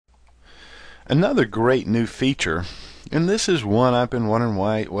Another great new feature, and this is one I've been wondering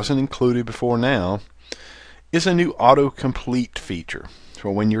why it wasn't included before now, is a new autocomplete feature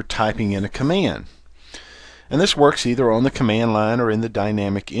for when you're typing in a command. And this works either on the command line or in the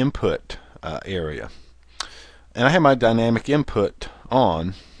dynamic input area. And I have my dynamic input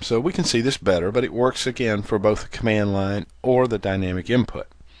on, so we can see this better, but it works again for both the command line or the dynamic input.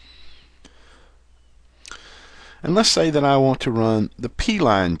 And let's say that I want to run the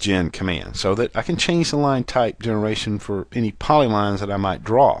P-line gen command so that I can change the line type generation for any polylines that I might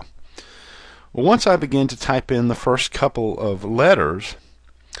draw. Well, once I begin to type in the first couple of letters,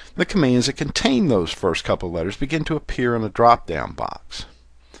 the commands that contain those first couple of letters begin to appear in a drop-down box.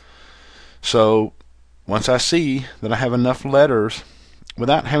 So once I see that I have enough letters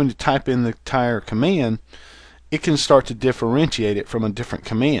without having to type in the entire command, it can start to differentiate it from a different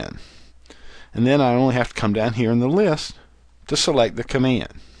command. And then I only have to come down here in the list to select the command.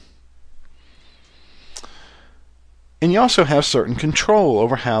 And you also have certain control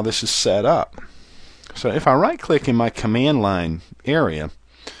over how this is set up. So if I right click in my command line area,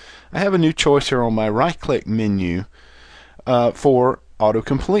 I have a new choice here on my right click menu for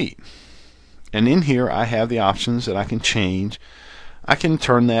autocomplete. And in here I have the options that I can change. I can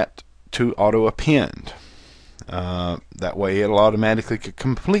turn that to auto append. That way it'll automatically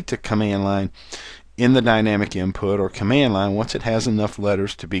complete the command line in the dynamic input or command line once it has enough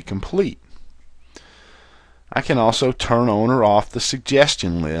letters to be complete. I can also turn on or off the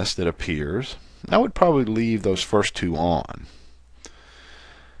suggestion list that appears. I would probably leave those first two on.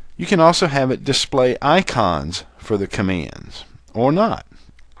 You can also have it display icons for the commands or not.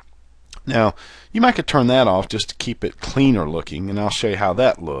 Now you might could turn that off just to keep it cleaner looking, and I'll show you how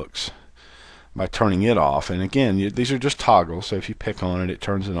that looks by turning it off. And again, these are just toggles, so if you pick on it, it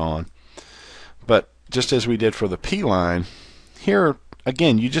turns it on. But just as we did for the P line, here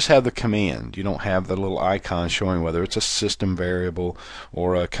again you just have the command. You don't have the little icon showing whether it's a system variable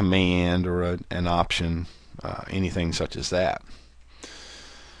or a command or an option, anything such as that.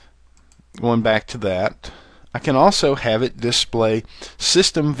 Going back to that, I can also have it display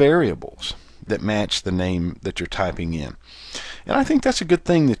system variables that match the name that you're typing in. And I think that's a good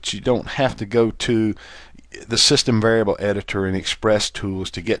thing, that you don't have to go to the system variable editor and Express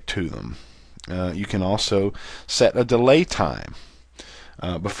tools to get to them. You can also set a delay time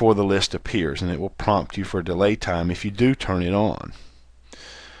before the list appears, and it will prompt you for a delay time if you do turn it on.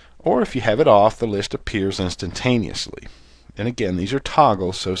 Or if you have it off, the list appears instantaneously. And again, these are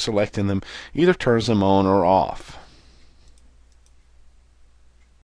toggles, so selecting them either turns them on or off.